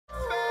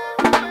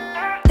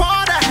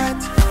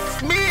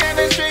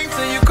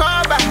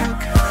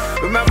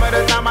Remember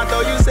the time I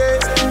told you, say,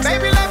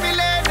 baby, let me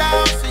lay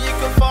down so you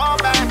can fall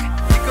back.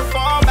 You can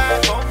fall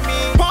back on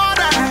me. Pour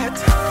that.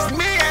 It's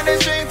me and the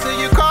string till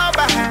you call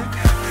back.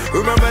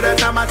 Remember the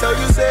time I told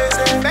you, say,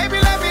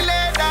 baby, let me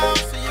lay down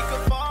so you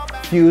can fall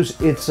back.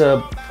 Fuse, it's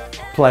a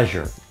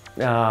pleasure.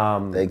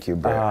 Thank you,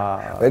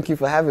 bro. Thank you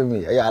for having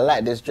me. Yeah, I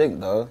like this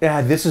drink though.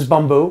 Yeah, this is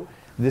Bamboo.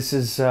 This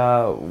is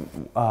a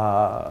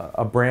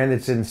brand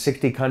that's in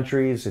 60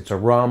 countries. It's a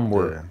rum.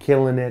 We're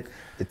killing it.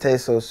 It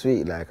tastes so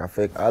sweet. Like, I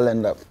think I'll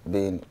end up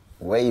being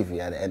wavy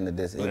at the end of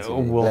this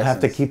interview. We'll have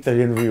to keep the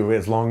interview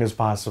as long as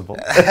possible.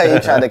 You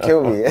trying to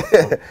kill me.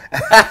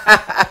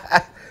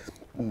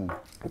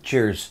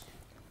 Cheers.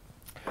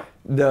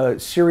 The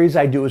series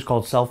I do is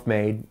called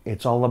Self-Made.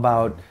 It's all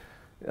about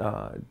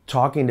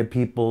talking to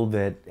people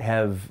that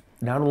have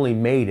not only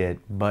made it,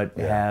 but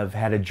have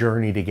had a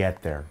journey to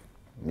get there.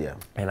 Yeah.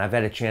 And I've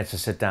had a chance to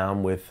sit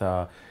down with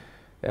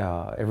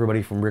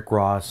everybody from Rick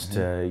Ross to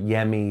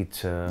Yemi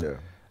to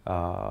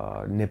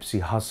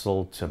Nipsey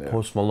Hussle to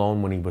Post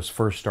Malone when he was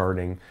first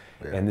starting.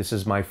 And this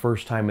is my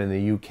first time in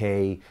the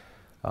UK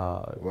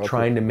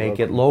trying to make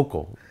it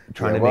local,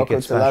 trying to make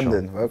it special.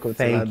 Welcome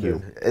to London. Thank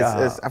you.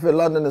 I feel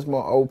London is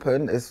more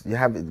open. We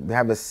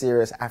have a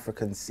serious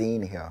African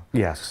scene here.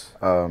 Yes.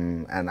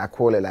 And I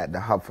call it like the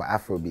hub for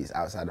Afrobeats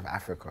outside of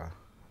Africa,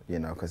 you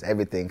know, because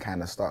everything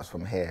kind of starts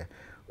from here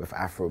with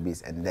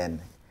Afrobeats, and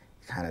then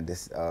kind of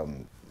this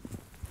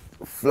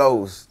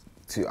flows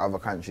to other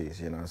countries,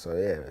 you know. So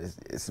yeah,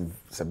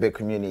 it's a big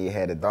community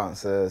here. The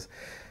dancers,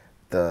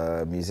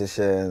 the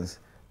musicians,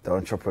 the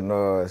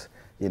entrepreneurs,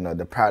 you know,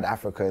 the proud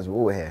Africans, we're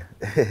all here.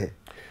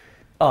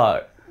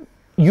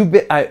 You've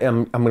been.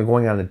 I'm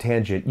going on a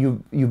tangent.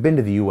 You've been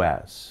to the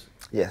U.S.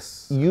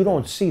 Yes. You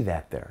don't see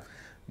that there.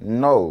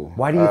 No.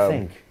 Why do you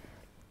think?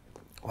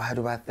 Why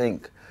do I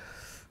think?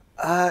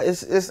 I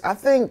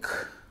think,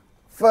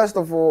 first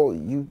of all,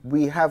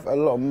 we have a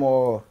lot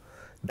more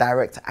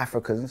direct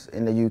Africans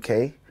in the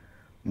UK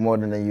more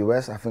than the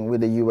US. I think with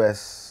the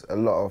US, a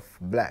lot of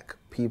black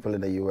people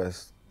in the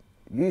US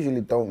usually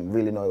don't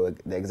really know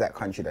the exact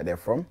country that they're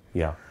from.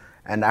 Yeah.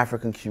 And the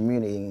African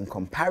community, in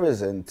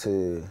comparison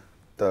to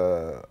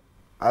the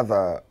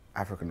other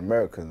African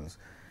Americans,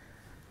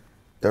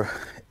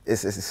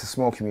 it's a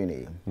small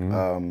community.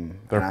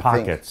 There are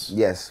pockets.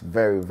 Yes,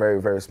 very,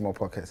 very, very small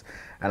pockets.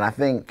 And I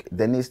think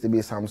there needs to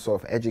be some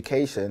sort of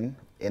education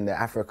in the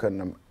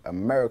African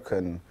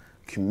American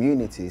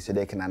community so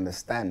they can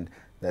understand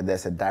that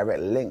there's a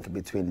direct link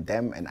between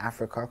them and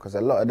Africa, because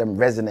a lot of them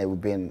resonate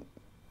with being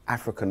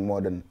African more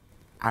than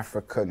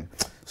African.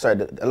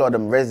 Sorry, a lot of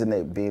them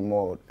resonate being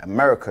more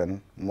American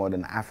more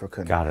than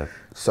African. Got it.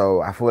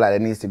 So I feel like there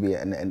needs to be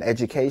an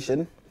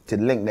education to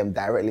link them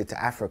directly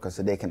to Africa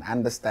so they can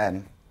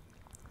understand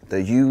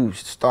that you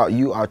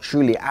are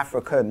truly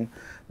African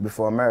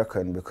before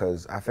American,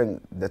 because I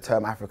think the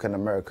term African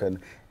American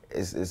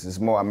is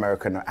more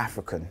American or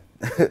African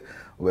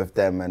with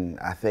them. And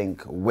I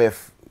think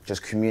with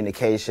just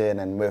communication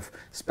and with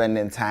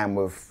spending time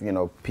with, you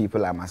know, people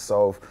like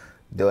myself,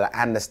 they'll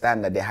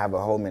understand that they have a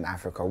home in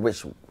Africa,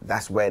 which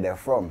that's where they're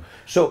from.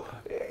 So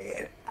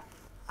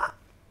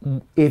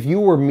if you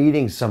were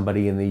meeting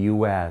somebody in the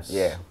US,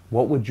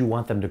 what would you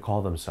want them to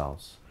call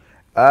themselves?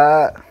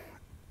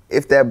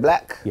 If they're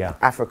black,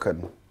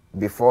 African,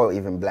 before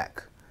even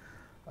black.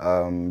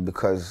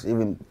 Because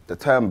even the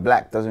term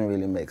black doesn't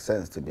really make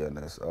sense, to be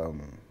honest.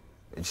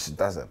 It just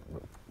doesn't.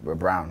 We're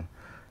brown,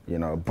 you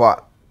know.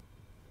 But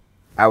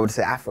I would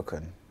say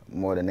African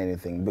more than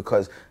anything,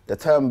 because the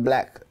term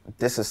black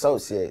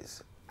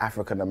disassociates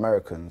African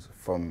Americans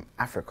from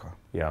Africa.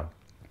 Yeah.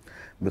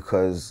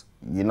 Because,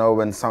 you know,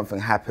 when something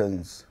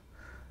happens,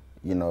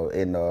 you know,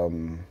 in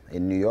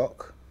New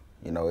York,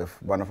 you know,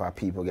 if one of our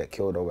people get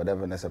killed or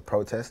whatever and there's a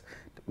protest,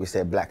 we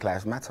say Black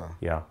Lives Matter.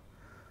 Yeah.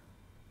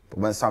 But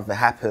when something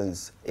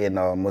happens in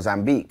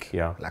Mozambique,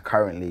 like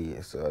currently,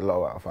 it's a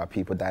lot of our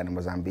people dying in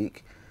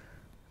Mozambique,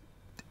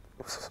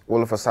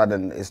 all of a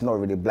sudden, it's not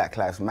really Black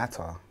Lives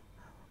Matter.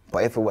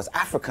 But if it was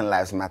African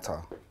Lives Matter,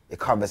 it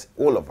covers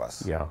all of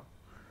us. Yeah.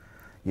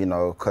 You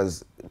know,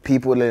 because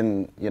people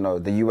in, you know,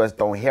 the US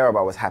don't hear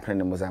about what's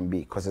happening in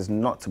Mozambique because it's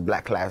not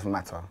Black Lives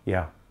Matter.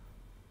 Yeah.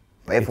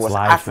 But if it was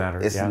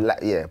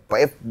Africa, but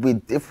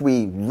if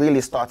we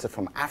really started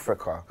from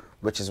Africa,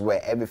 which is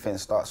where everything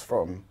starts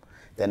from,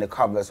 then it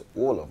covers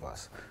all of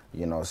us.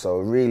 You know, so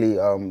really,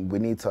 we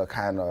need to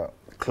kind of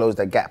close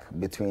the gap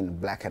between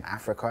Black and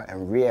Africa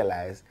and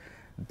realize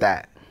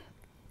that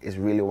it's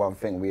really one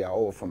thing. We are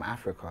all from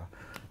Africa.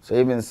 So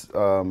even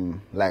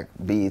like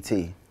BET,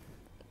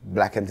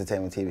 Black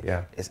Entertainment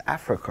TV, it's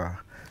Africa.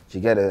 Do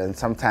you get it? And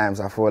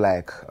sometimes I feel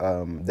like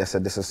there's a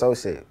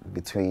disassociate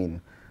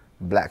between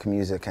black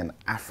music and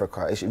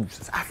Africa.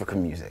 It's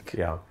African music.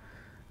 Yeah.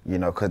 You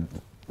know, because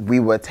we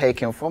were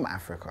taken from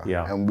Africa.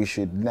 Yeah. And we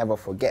should never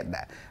forget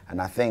that.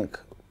 And I think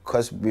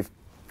because we've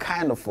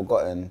kind of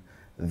forgotten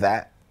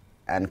that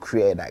and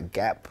created that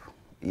gap,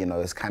 you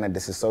know, it's kind of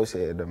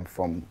disassociated them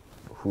from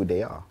who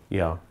they are.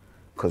 Yeah.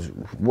 Because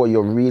what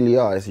you really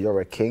are is you're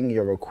a king,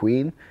 you're a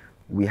queen.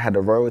 We had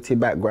a royalty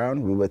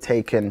background. We were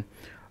taken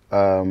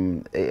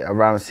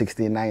around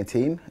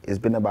 1619. It's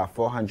been about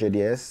 400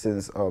 years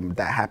since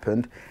that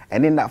happened.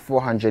 And in that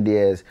 400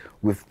 years,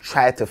 we've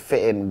tried to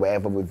fit in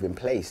wherever we've been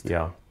placed.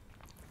 Yeah.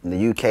 In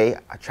the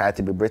UK, I tried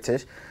to be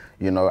British.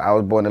 You know, I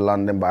was born in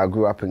London, but I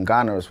grew up in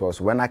Ghana as well.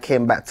 So when I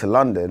came back to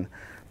London,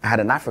 I had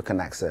an African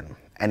accent.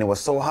 And it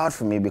was so hard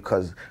for me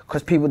because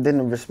people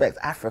didn't respect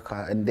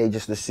Africa, and they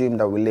just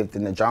assumed that we lived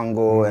in the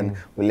jungle and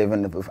we live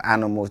with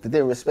animals. They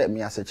didn't respect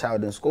me as a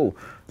child in school.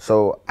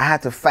 So I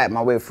had to fight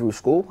my way through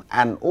school.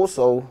 And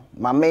also,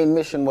 my main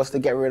mission was to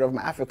get rid of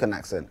my African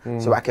accent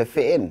so I could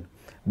fit in.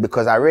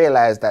 Because I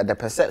realized that the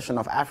perception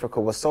of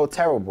Africa was so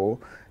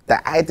terrible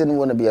that I didn't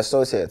want to be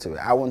associated to it.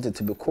 I wanted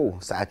to be cool,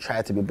 so I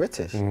tried to be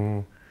British.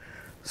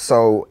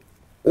 So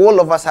all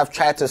of us have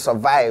tried to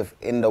survive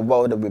in the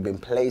world that we've been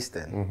placed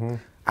in.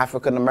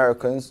 African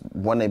Americans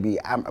want to be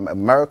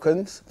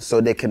Americans so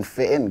they can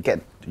fit in,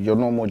 get your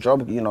normal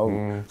job, you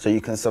know, so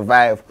you can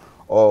survive,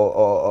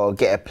 or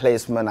get a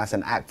placement as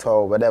an actor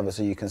or whatever,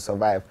 so you can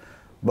survive.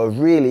 But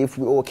really, if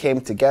we all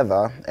came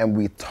together and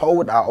we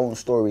told our own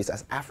stories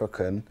as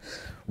African,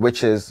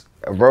 which is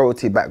a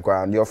royalty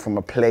background, you're from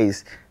a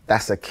place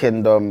that's a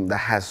kingdom that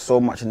has so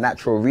much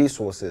natural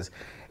resources.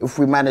 If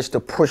we manage to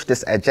push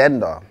this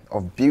agenda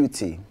of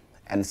beauty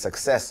and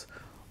success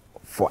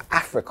for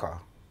Africa,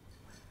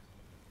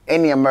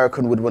 any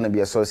American would want to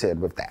be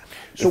associated with that,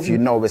 so if you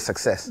know with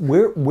success.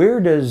 Where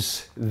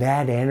does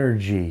that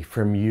energy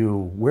from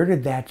you, when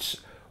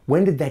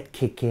did that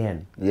kick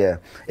in? Yeah,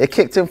 it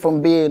kicked in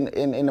from being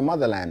in the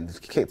motherland.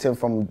 It kicked in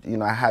from, you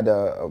know, I had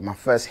my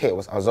first hit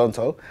was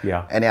Azonto.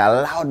 Yeah. And it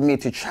allowed me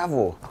to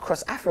travel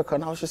across Africa,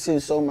 and I was just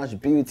seeing so much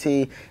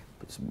beauty,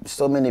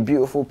 so many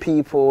beautiful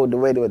people, the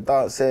way they were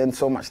dancing,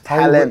 so much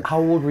talent.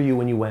 How old were you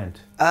when you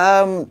went?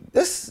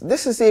 This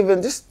is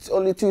even just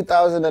only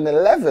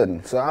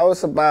 2011. So I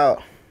was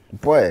about,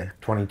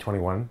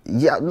 2021?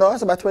 Yeah, no, I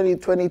was about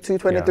 22,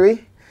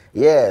 23.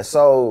 Yeah,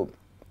 so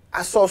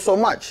I saw so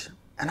much.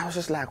 And I was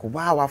just like,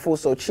 wow, I feel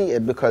so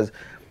cheated, because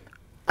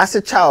as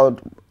a child,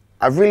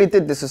 I really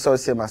did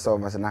disassociate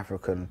myself as an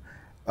African.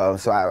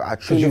 So I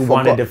truly you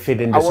wanted to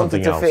fit into something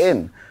else. I wanted to fit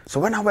in. So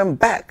when I went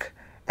back,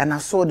 and I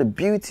saw the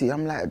beauty,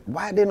 I'm like,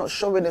 why are they not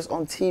showing this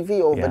on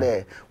TV over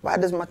there? Why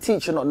does my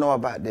teacher not know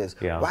about this?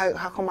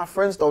 How come my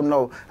friends don't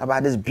know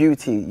about this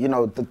beauty? You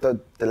know, the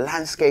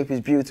landscape is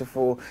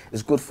beautiful,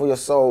 it's good for your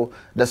soul.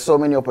 There's so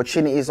many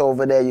opportunities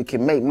over there, you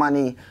can make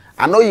money.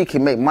 I know you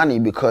can make money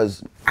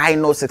because I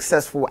know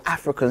successful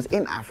Africans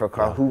in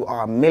Africa who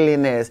are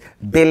millionaires,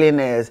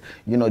 billionaires,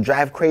 you know,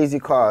 drive crazy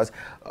cars,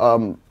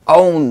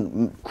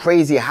 own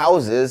crazy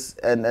houses,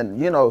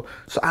 and you know,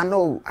 so I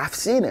know, I've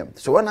seen him.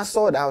 So when I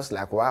saw it, I was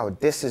like, wow,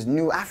 this is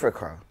new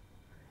Africa.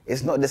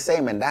 It's not the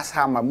same, and that's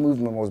how my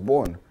movement was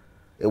born.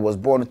 It was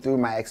born through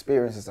my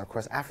experiences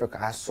across Africa.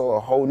 I saw a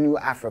whole new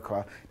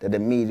Africa that the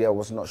media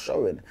was not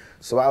showing.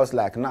 So I was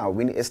like, no,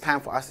 it's time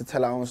for us to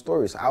tell our own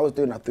stories. I was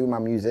doing that through my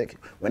music.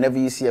 Whenever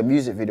you see a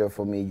music video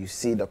from me, you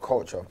see the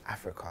culture of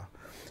Africa.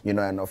 You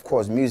know, and of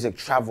course, music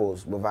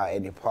travels without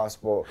any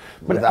passport.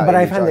 But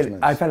I find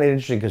it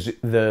interesting because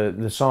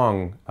the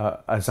song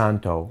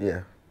Azonto.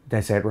 Yeah. Did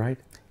I say it right?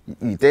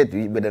 You did,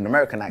 with an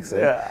American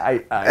accent.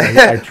 Yeah,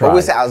 I tried. But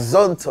we say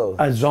Azonto.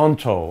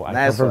 Azonto.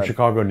 I'm from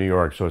Chicago, New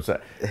York, so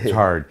it's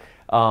hard.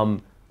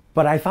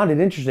 But I found it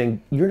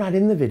interesting. You're not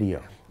in the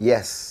video.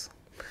 Yes.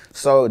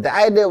 So the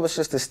idea was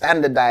just to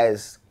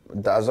standardize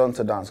the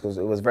Azonto dance because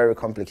it was very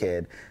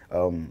complicated.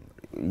 You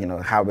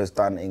know, how it's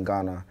done in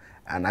Ghana.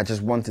 And I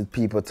just wanted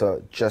people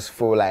to just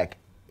feel like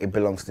it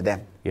belongs to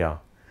them. Yeah.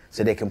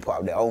 So they can put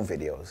up their own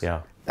videos.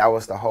 Yeah. That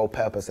was the whole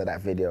purpose of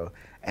that video.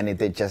 And it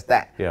did just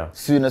that. Yeah. As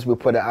soon as we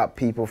put it up,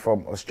 people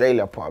from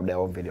Australia put up their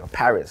own video.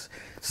 Paris.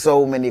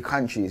 So many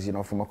countries, you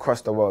know, from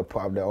across the world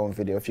put up their own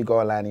video. If you go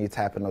online and you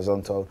type in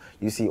Azonto,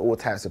 you see all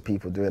types of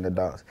people doing the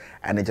dance.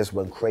 And it just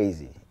went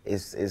crazy.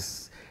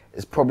 It's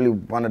probably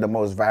one of the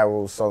most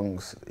viral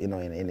songs, you know,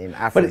 in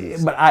Africa.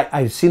 But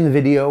I've seen the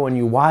video, and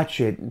you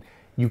watch it,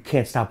 you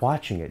can't stop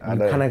watching it. You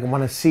kind of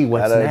want to see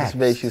what's next. It just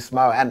makes you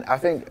smile. And I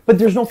think... But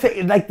there's no...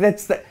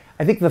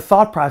 I think the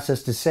thought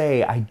process to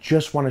say, I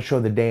just want to show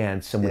the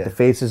dance, and with the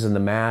faces and the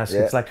masks,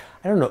 it's like,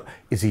 I don't know,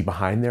 is he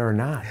behind there or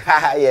not?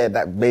 Yeah,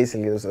 that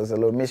basically, there's a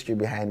little mystery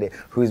behind it,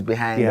 who's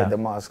behind the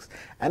masks.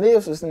 And it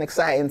was an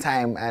exciting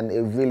time, and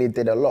it really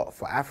did a lot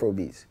for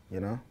Afrobeats, you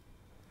know?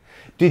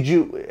 Did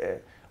you...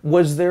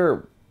 Was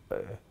there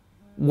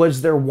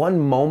one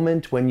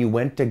moment when you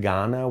went to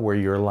Ghana where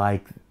you're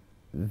like,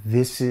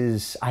 this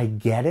is, I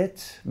get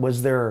it?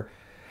 Was there,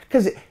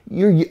 because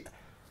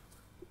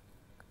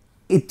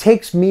it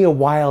takes me a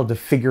while to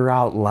figure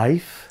out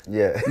life.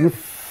 Yeah. You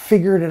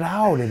figured it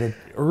out at an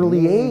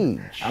early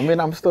age. I mean,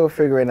 I'm still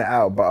figuring it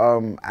out,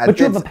 but But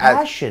you have a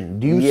passion.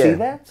 Do you see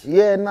that?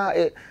 Yeah, no,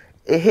 it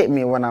hit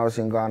me when I was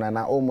in Ghana, and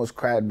I almost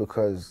cried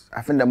because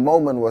I think the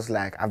moment was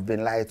like, I've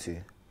been lied to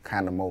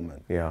kind of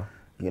moment. Yeah.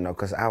 You know,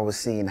 because I was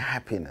seeing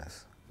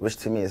happiness, which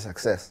to me is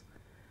success.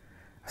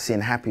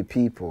 Seeing happy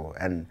people,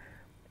 and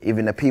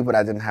even the people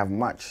that didn't have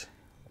much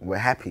were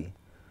happy.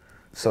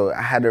 So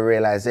I had a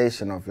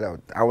realization of,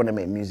 I want to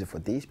make music for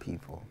these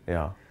people.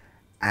 Yeah.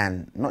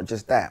 And not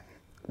just that,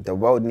 the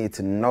world needs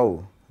to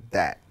know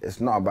that it's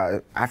not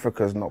about,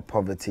 Africa's not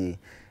poverty,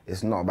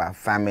 it's not about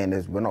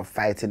famine, we're not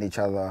fighting each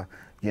other.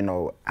 You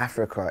know,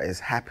 Africa is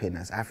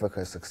happiness,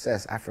 Africa's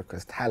success,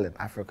 Africa's talent,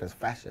 Africa's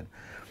fashion,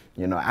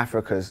 you know,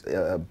 Africa's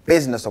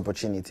business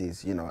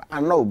opportunities, you know.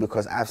 I know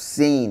because I've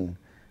seen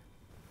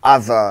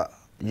other,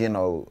 you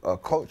know,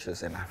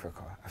 cultures in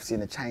Africa. I've seen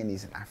the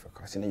Chinese in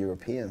Africa, I've seen the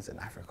Europeans in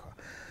Africa,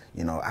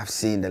 you know, I've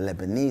seen the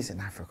Lebanese in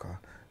Africa,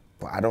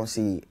 but I don't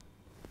see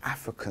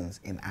Africans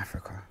in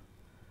Africa.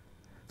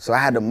 So I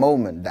had a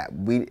moment that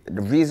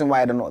the reason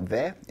why they're not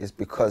there is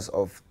because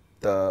of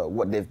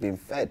what they've been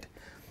fed.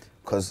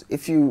 Because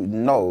if you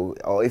know,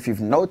 or if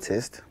you've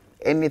noticed,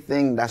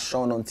 anything that's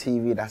shown on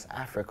TV that's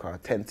Africa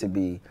tend to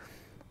be,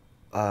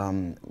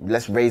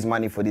 let's raise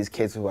money for these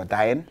kids who are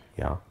dying.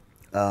 Yeah.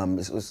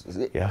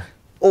 Yeah.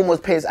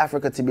 Almost pays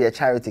Africa to be a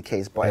charity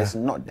case, but it's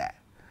not that.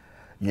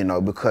 You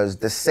know, because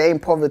the same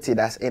poverty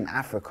that's in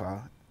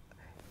Africa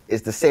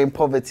is the same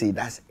poverty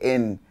that's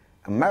in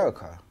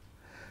America.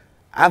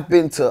 I've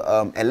been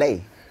to LA.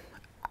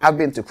 I've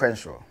been to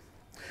Crenshaw.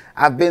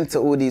 I've been to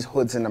all these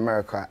hoods in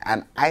America,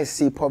 and I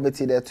see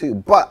poverty there too.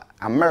 But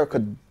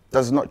America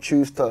does not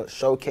choose to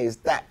showcase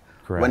that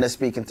when they're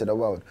speaking to the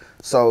world.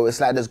 So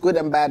it's like there's good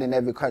and bad in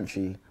every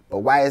country, but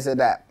why is it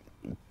that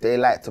they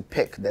like to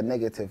pick the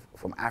negative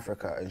from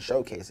Africa and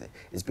showcase it?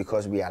 It's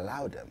because we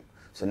allow them.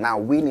 So now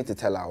we need to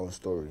tell our own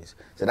stories.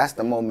 So that's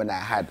the moment I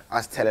had,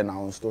 us telling our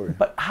own story.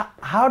 But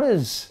how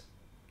does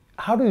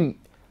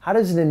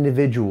an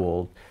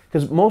individual,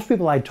 because most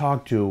people I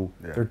talk to,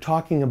 they're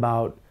talking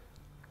about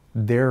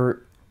their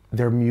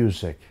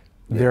music,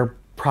 their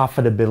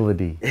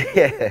profitability.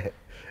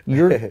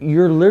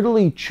 You're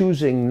literally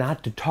choosing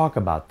not to talk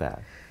about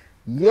that.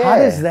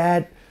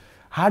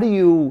 How do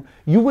you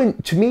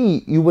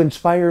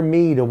inspire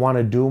me to want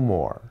to do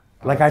more.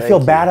 Like I feel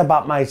bad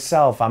about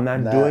myself, I'm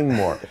not doing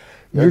more.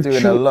 You're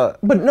doing a lot.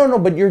 But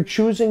but you're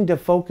choosing to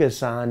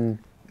focus on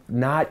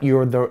not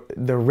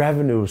the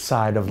revenue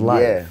side of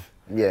life.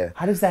 Yeah.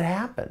 How does that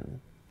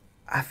happen?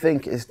 I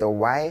think it's the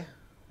why.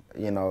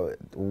 You know,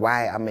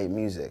 why I make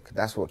music.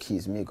 That's what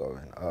keeps me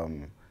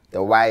going.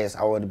 The why is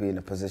I want to be in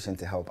a position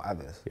to help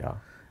others. Yeah.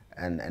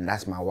 And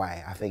that's my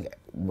why. I think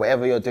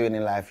whatever you're doing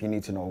in life, you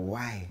need to know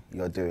why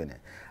you're doing it.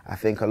 I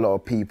think a lot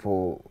of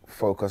people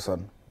focus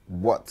on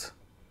what.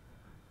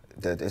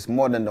 It's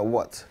more than the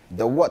what.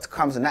 The what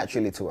comes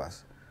naturally to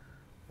us.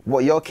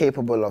 What you're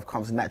capable of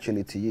comes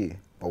naturally to you.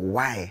 But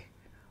why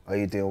are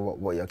you doing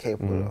what you're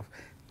capable of?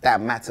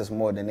 That matters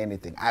more than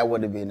anything. I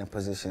want to be in a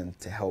position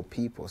to help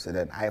people. So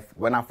then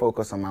when I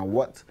focus on my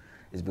what,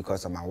 it's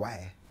because of my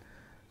why.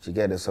 Do you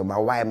get it? So my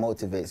why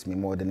motivates me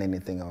more than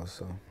anything else.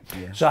 So,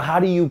 yeah. So how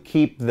do you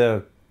keep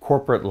the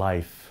corporate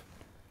life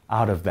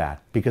out of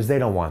that? Because they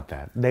don't want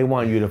that. They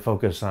want you to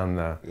focus on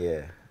the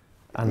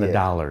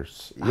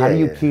dollars. How do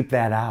you keep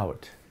that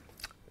out?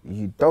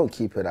 You don't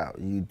keep it out.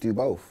 You do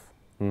both.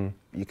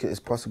 It's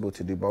possible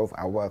to do both.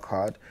 I work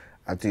hard.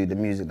 I do the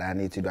music that I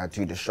need to do. I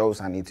do the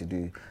shows I need to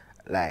do.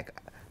 Like,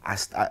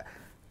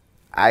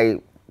 I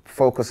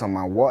focus on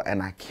my what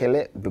and I kill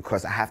it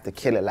because I have to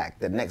kill it like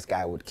the next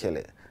guy would kill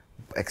it.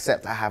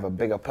 Except I have a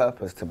bigger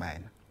purpose to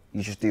mine.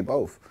 You just do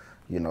both.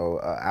 You know,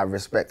 I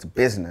respect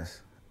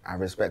business. I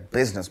respect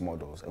business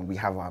models, and we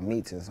have our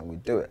meetings and we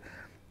do it.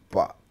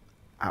 But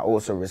I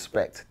also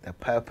respect the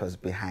purpose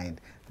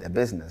behind the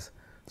business.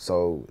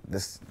 So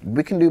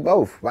we can do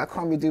both. Why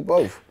can't we do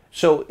both?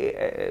 So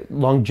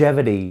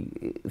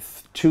longevity,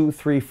 2,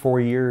 3, 4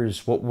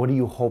 years, what do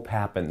you hope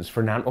happens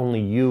for not only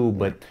you,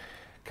 but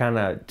kind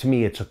of, to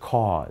me, it's a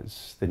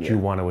cause that you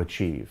want to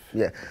achieve?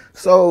 Yeah.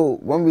 So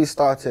when we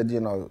started, you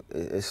know,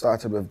 it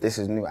started with This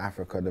Is New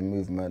Africa, the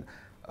movement,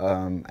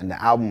 and the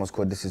album was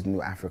called This Is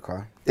New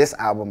Africa. This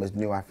album is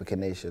New African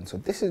Nation. So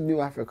This Is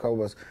New Africa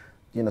was,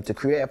 you know, to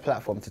create a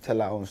platform to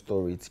tell our own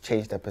story, to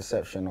change the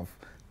perception of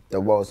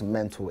the world's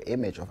mental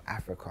image of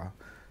Africa,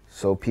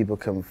 so people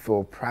can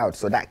feel proud.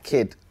 So that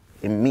kid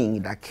in me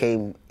that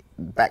came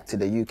back to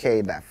the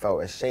UK that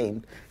felt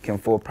ashamed can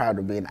feel proud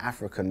of being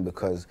African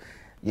because,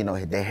 you know,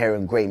 they're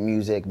hearing great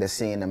music, they're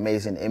seeing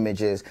amazing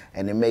images,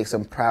 and it makes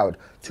them proud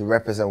to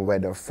represent where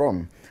they're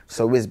from.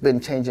 So it's been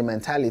changing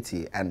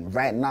mentality, and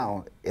right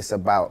now it's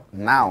about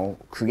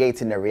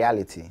creating a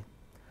reality.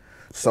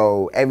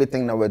 So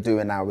everything that we're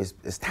doing now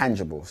is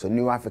tangible. So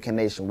New African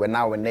Nation, we're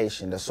now a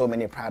nation. There's so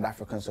many proud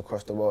Africans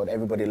across the world.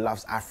 Everybody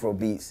loves Afro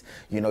beats.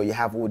 You know, you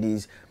have all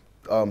these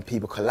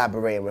people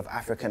collaborating with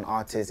African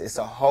artists. It's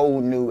a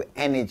whole new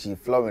energy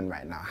flowing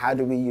right now. How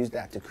do we use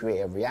that to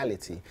create a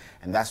reality?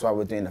 And that's why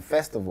we're doing the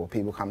festival.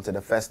 People come to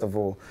the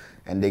festival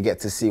and they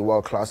get to see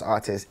world-class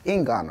artists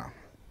in Ghana,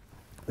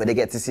 but they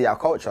get to see our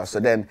culture.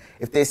 So then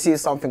if they see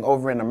something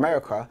over in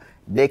America,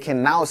 they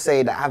can now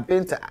say that I've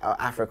been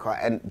to Africa,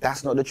 and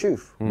that's not the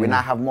truth. We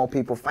now have more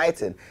people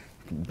fighting.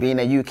 Being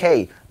a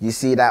UK, you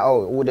see that,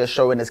 oh, all they're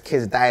showing is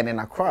kids dying in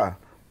Accra.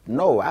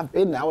 No, I've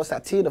been there. I was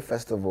at Tina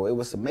Festival. It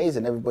was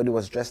amazing. Everybody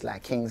was dressed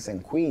like kings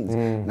and queens.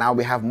 Now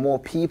we have more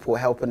people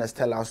helping us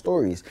tell our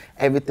stories.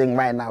 Everything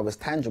right now is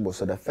tangible.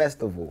 So the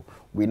festival,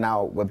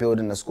 we're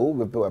building a school.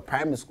 We built a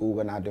primary school.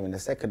 We're now doing a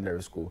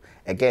secondary school.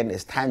 Again,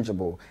 it's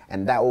tangible.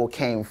 And that all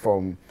came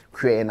from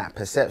creating that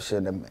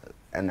perception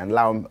and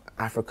allowing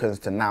Africans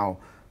to now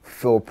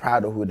feel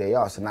proud of who they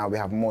are. So now we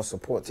have more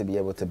support to be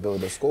able to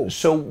build a school.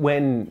 So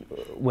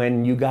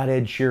when you got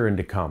Ed Sheeran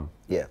to come,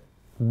 yeah,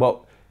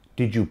 well,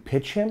 did you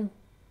pitch him?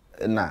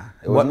 Nah,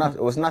 it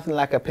was nothing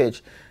like a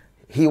pitch.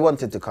 He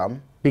wanted to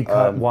come.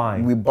 Because why?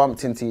 We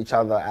bumped into each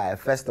other at a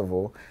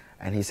festival,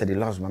 and he said he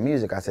loves my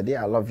music. I said,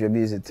 yeah, I love your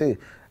music too.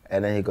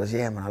 And then he goes,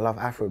 yeah, man, I love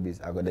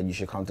Afrobeats. I go, then you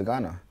should come to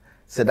Ghana.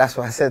 So that's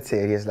what I said to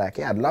him. He's like,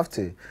 yeah, I'd love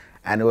to.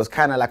 And it was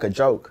kind of like a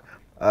joke.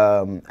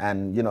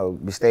 And, you know,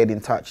 we stayed in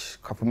touch.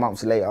 A couple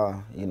months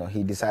later, you know,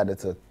 he decided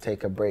to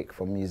take a break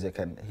from music,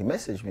 and he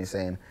messaged me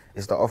saying,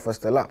 is the offer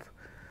still up?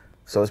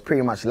 So it's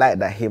pretty much like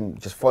that, him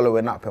just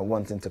following up and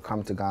wanting to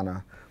come to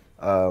Ghana.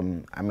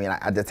 I mean,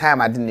 at the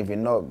time, I didn't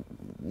even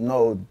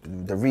know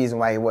the reason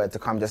why he wanted to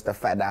come, just the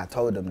fact that I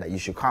told him that you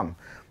should come.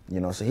 You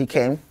know, so he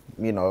came,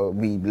 you know,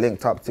 we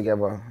linked up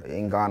together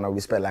in Ghana. We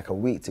spent like a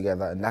week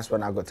together, and that's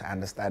when I got to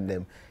understand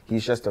him.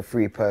 He's just a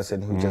free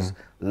person who just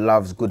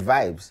loves good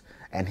vibes.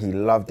 And he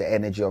loved the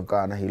energy of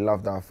Ghana. He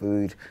loved our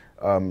food,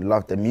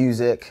 loved the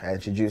music. I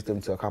introduced him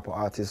to a couple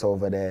artists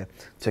over there,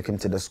 took him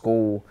to the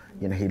school.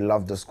 You know, he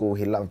loved the school.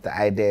 He loved the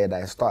idea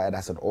that it started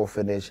as an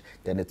orphanage,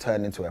 then it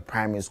turned into a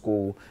primary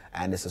school,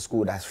 and it's a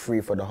school that's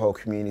free for the whole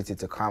community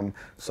to come.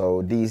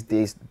 So these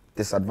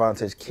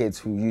disadvantaged kids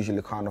who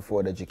usually can't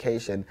afford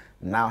education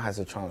now has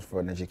a chance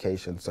for an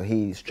education. So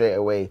he, straight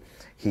away,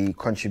 he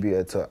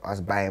contributed to us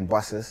buying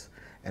buses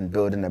and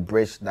building a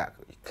bridge that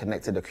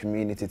connected the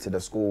community to the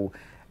school.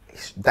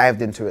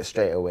 Dived into it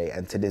straight away,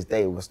 and to this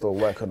day we're still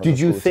working on the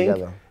school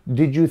together.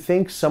 Did you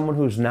think someone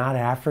who's not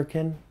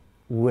African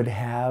would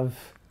have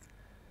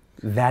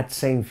that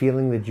same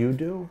feeling that you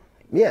do?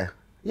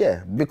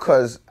 Yeah,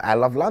 because I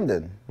love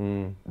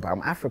London, but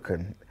I'm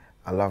African.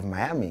 I love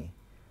Miami,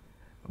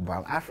 but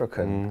I'm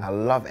African. I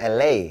love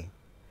LA,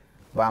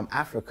 but I'm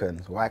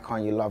African. Why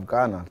can't you love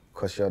Ghana?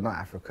 Because you're not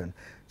African.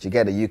 Do you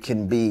get it? You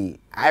can be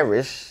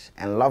Irish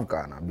and love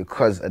Ghana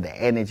because of the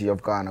energy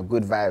of Ghana.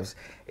 Good vibes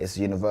is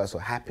universal.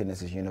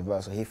 Happiness is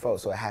universal. He felt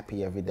so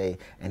happy every day,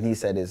 and he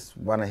said it's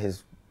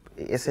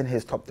in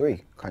his top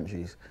 3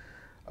 countries.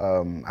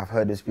 I've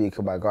heard him speak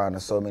about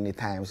Ghana so many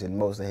times in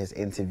most of his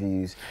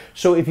interviews.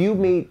 So if you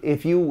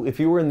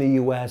were in the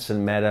U.S.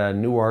 and met a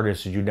new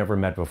artist that you'd never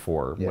met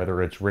before,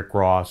 whether it's Rick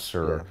Ross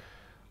or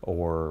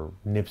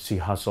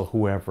Nipsey Hussle,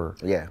 whoever.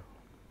 Yeah.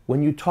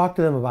 When you talk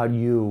to them about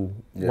you,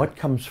 what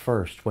comes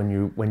first when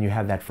you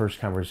have that first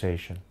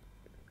conversation?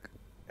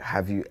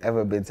 Have you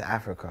ever been to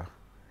Africa?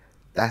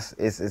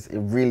 It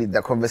really,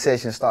 the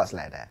conversation starts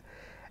like that.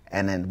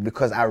 And then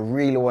because I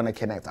really want to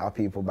connect our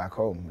people back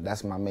home,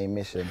 that's my main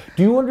mission.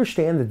 Do you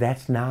understand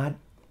that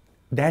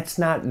that's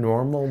not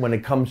normal when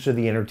it comes to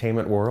the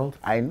entertainment world?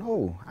 I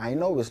know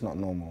it's not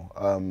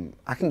normal.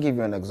 I can give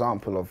you an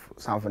example of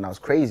something that was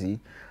crazy.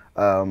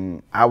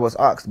 I was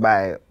asked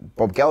by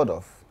Bob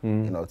Geldof,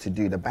 you know, to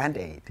do the Band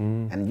Aid.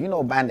 And you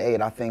know Band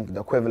Aid, I think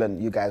the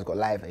equivalent, you guys got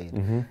Live Aid.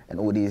 And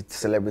all these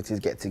celebrities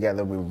get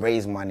together, we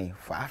raise money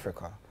for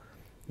Africa.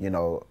 You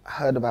know, I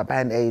heard about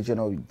Band Aid, you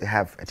know, they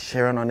have Ed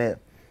Sheeran on it,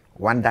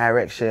 One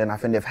Direction, I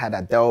think they've had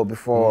Adele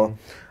before.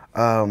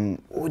 All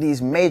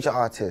these major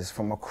artists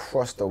from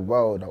across the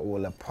world are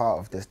all a part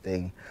of this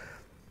thing.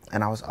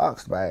 And I was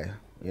asked by,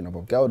 you know,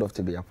 Bob Geldof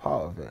to be a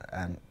part of it.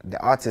 And the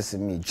artist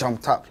in me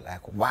jumped up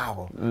like,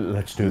 wow.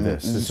 Let's do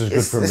this. This is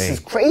good for me. This is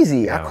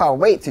crazy. I can't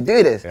wait to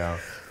do this.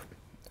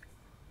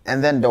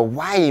 And then the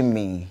why in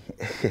me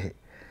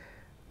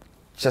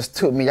just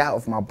took me out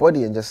of my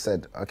body and just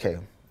said, okay,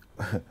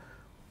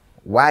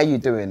 why are you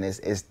doing this?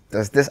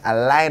 Does this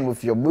align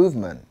with your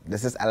movement?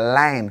 Does this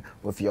align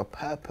with your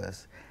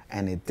purpose?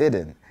 And it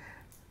didn't.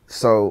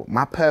 So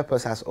my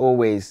purpose has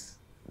always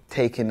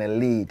taken a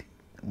lead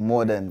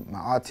more than my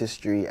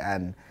artistry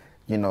and,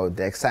 you know,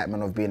 the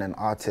excitement of being an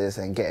artist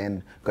and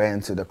going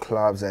to the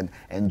clubs and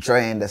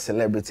enjoying the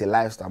celebrity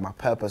lifestyle. My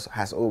purpose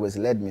has always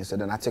led me. So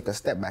then I took a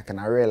step back and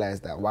I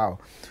realized that, wow,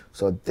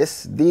 so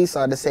these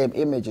are the same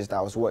images that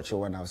I was watching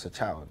when I was a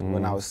child.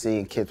 When I was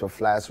seeing kids with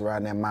flies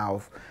around their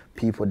mouth,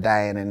 people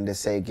dying, and they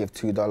say give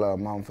 $2 a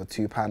month or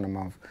 £2 a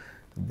month.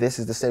 This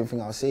is the same thing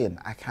I was seeing.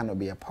 I cannot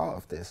be a part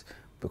of this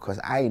because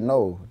I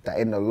know that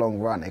in the long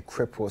run it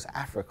cripples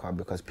Africa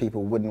because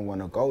people wouldn't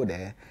want to go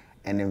there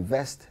and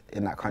invest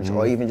in that country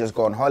or even just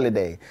go on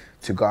holiday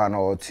to Ghana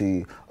or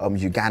to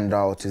Uganda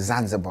or to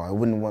Zanzibar. I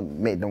wouldn't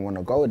make them want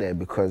to go there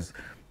because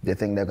they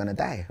think they're going to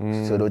die.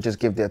 So they'll just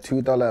give their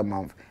 $2 a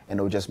month and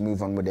they'll just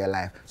move on with their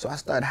life. So I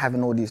started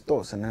having all these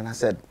thoughts, and then I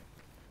said,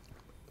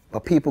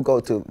 but people go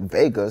to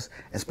Vegas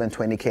and spend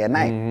 20K a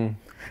night.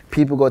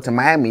 People go to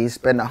Miami,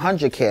 spend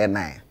 100K a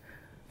night.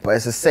 But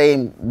it's the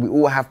same, we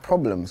all have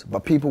problems,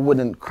 but people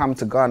wouldn't come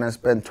to Ghana and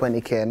spend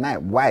 20K a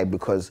night. Why?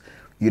 Because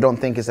you don't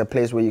think it's a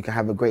place where you can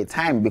have a great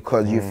time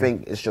because you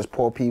think it's just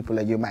poor people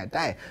and you might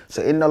die.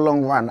 So in the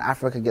long run,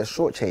 Africa gets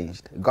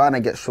shortchanged. Ghana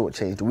gets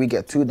shortchanged. We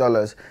get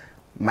 $2.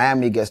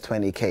 Miami gets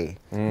 20K.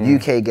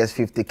 UK gets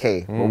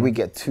 50K. But we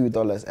get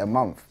 $2 a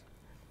month.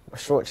 We're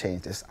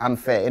shortchanged. It's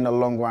unfair. In the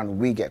long run,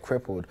 we get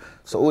crippled.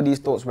 So all these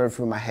thoughts went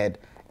through my head.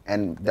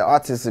 And the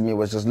artist in me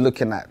was just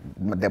looking at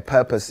the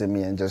purpose in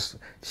me and just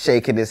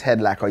shaking his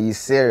head like, are you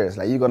serious?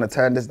 Like, you gonna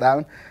turn this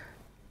down?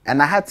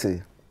 And I had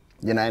to.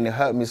 You know, and it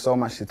hurt me so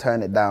much to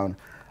turn it down.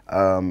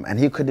 And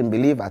he couldn't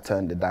believe I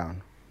turned it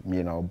down,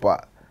 you know,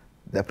 but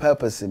the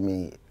purpose in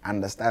me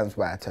understands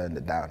why I turned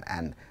it down.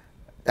 And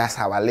that's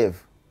how I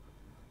live,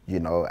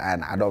 you know,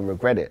 and I don't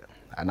regret it.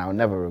 And I'll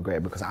never regret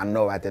it because I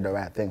know I did the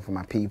right thing for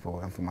my people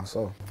and for my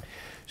soul.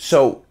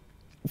 So,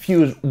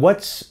 Fuse,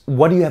 what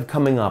do you have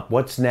coming up?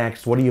 What's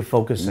next? What are you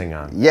focusing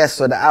on? Yes,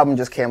 so the album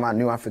just came out,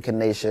 New African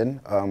Nation.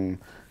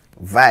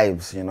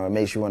 Vibes, you know, it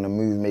makes you want to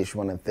move, makes you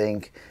want to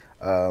think.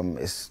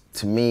 It's,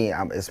 to me,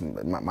 it's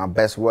my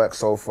best work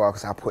so far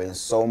because I put in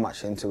so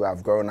much into it.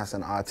 I've grown as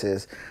an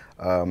artist.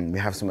 We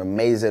have some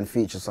amazing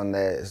features on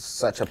there. It's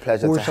such a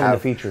pleasure to have. Who are some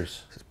of the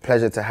features? It's a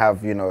pleasure to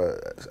have, you know,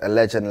 a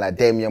legend like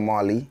Damian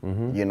Marley,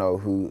 you know,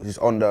 who's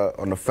on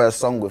the first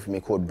song with me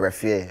called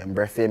Brefier, and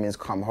Brefier means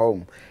come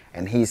home.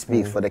 And he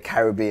speaks for the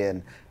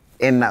Caribbean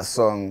in that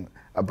song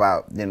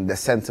about, you know, the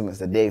sentiments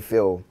that they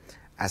feel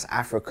as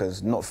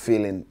Africans, not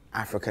feeling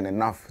African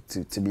enough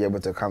to be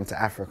able to come to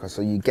Africa.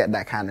 So you get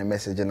that kind of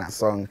message in that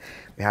song.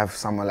 We have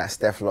someone like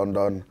Steph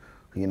London,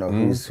 you know,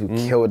 who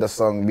killed the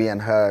song. Me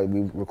and her,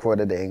 we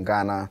recorded it in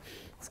Ghana.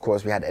 Of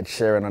course, we had Ed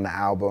Sheeran on the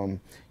album,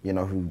 you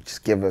know, who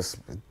just give us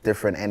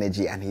different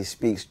energy, and he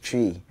speaks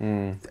Tree,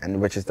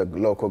 and which is the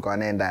local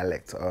Ghanaian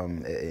dialect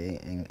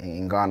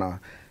in Ghana.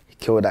 He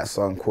killed that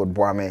song called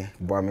Boame.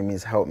 Boame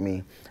means help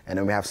me. And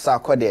then we have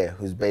Sarkodie,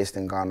 who's based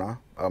in Ghana,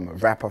 a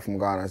rapper from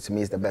Ghana. To me,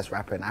 he's the best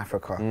rapper in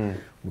Africa.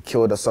 We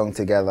killed a song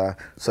together.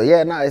 So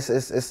yeah, no, it's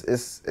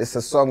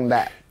a song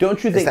that,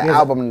 don't you think it's an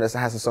album that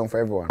has a song for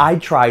everyone. I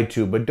tried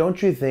to, but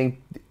don't you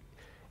think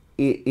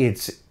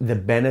it's the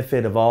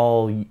benefit of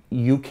all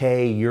UK,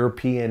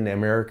 European,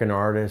 American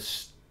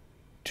artists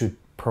to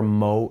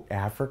promote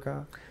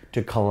Africa,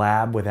 to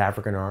collab with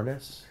African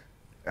artists?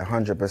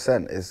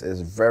 100%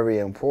 is very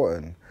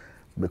important,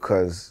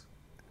 because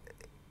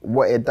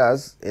what it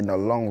does in the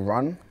long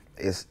run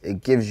is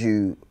it gives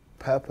you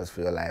purpose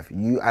for your life.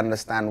 You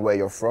understand where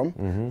you're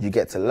from, you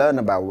get to learn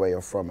about where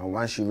you're from, and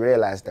once you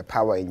realize the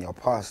power in your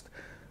past,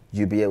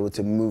 you'll be able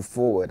to move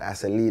forward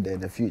as a leader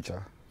in the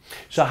future.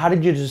 So how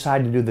did you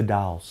decide to do the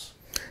dolls?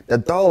 The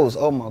dolls,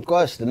 oh my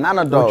gosh, the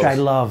Nana dolls. Which I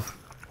love.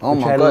 Oh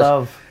my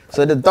gosh.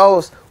 So the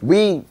dolls,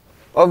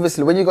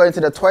 obviously, when you go into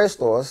the toy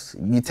stores,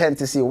 you tend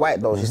to see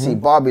white dolls, you see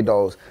Barbie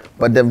dolls,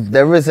 but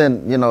there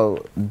isn't, you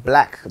know,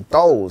 black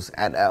dolls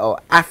or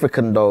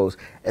African dolls,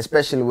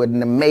 especially with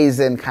an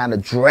amazing kind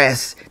of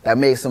dress that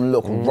makes them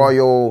look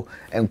royal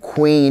and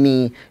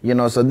queeny, you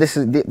know. So this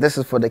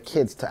is for the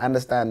kids to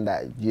understand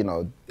that, you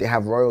know, they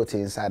have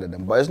royalty inside of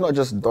them. But it's not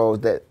just dolls,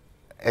 they're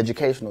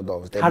educational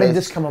dolls. How did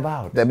this come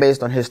about? They're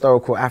based on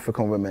historical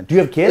African women. Do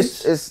you have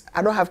kids?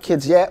 I don't have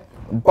kids yet.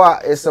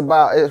 But it's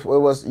about, it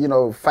was, you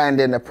know,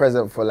 finding a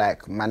present for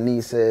like my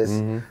nieces,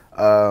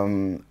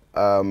 and,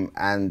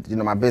 you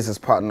know, my business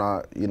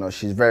partner, you know,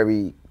 she's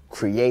very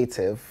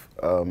creative,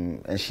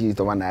 and she's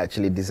the one that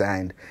actually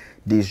designed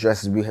these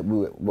dresses. We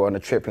were on a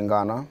trip in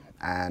Ghana,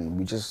 and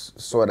we just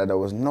saw that there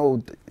was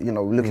no, you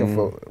know, looking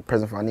for a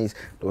present for our niece,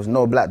 there was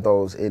no black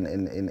dolls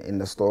in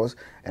the stores.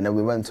 And then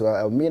we went to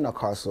Elmina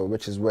Castle,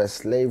 which is where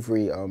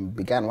slavery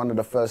began, one of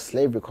the first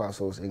slavery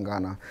castles in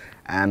Ghana.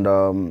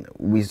 And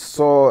we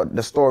saw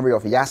the story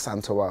of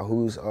Azonto,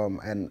 who's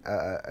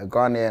a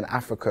Ghanaian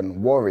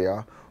African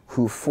warrior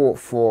who fought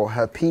for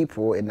her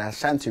people in the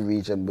Ashanti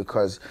region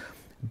because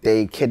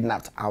they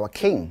kidnapped our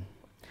king.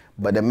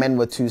 But the men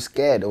were too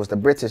scared. It was the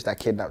British that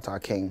kidnapped our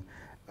king.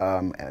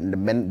 And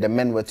the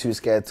men were too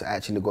scared to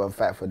actually go and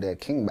fight for their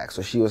king back.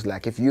 So she was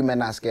like, if you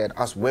men are scared,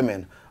 us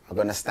women are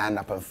going to stand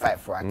up and fight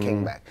for our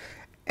king back.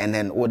 And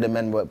then all the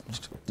men were,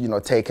 you know,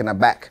 taken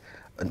aback,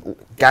 and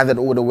gathered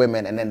all the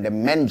women, and then the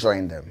men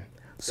joined them.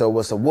 So it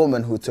was a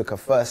woman who took a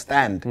first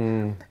stand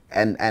and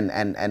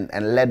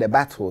led a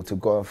battle to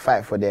go and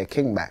fight for their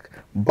king back.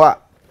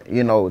 But,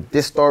 you know,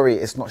 this story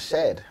is not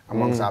shared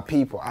amongst our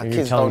people. Our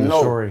kids don't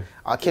know.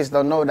 Our kids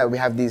don't know that we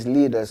have these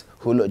leaders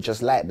who look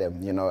just like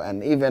them, you know,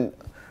 and even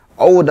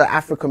older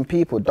African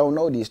people don't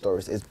know these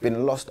stories. It's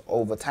been lost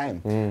over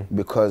time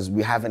because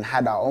we haven't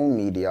had our own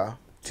media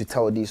to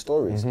tell these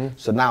stories.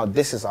 So now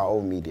this is our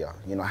own media.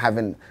 You know,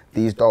 having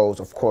these dolls,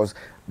 of course,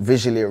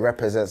 visually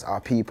represents our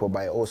people,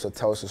 but it also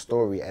tells a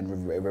story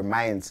and it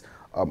reminds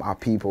our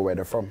people where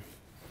they're from.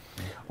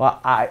 Well,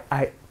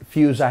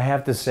 Fuse, I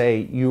have to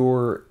say,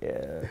 you're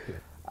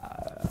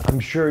I'm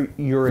sure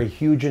you're a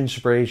huge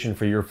inspiration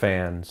for your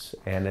fans,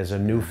 and as a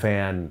new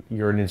fan,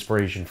 you're an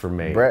inspiration for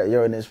me. Brett,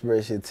 you're an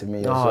inspiration to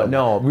me. Oh,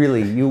 no,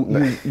 really,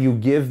 you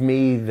give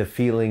me the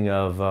feeling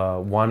of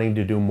wanting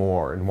to do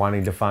more and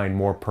wanting to find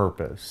more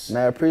purpose.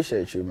 Man, I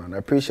appreciate you, man. I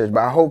appreciate you.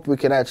 But I hope we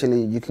can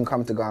you can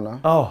come to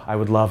Ghana. Oh, I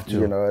would love to.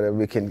 You know, that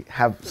we can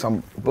have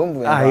some boom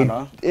in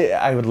Ghana.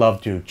 I would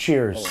love to.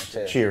 Cheers.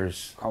 On,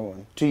 cheers. Come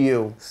on. To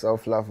you.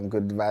 Self-love and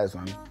good vibes,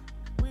 man.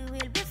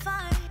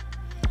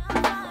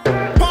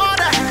 Pour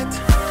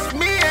that,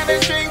 me and the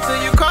string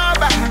till you call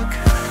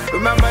back.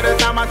 Remember the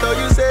time I told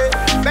you, say,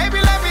 baby,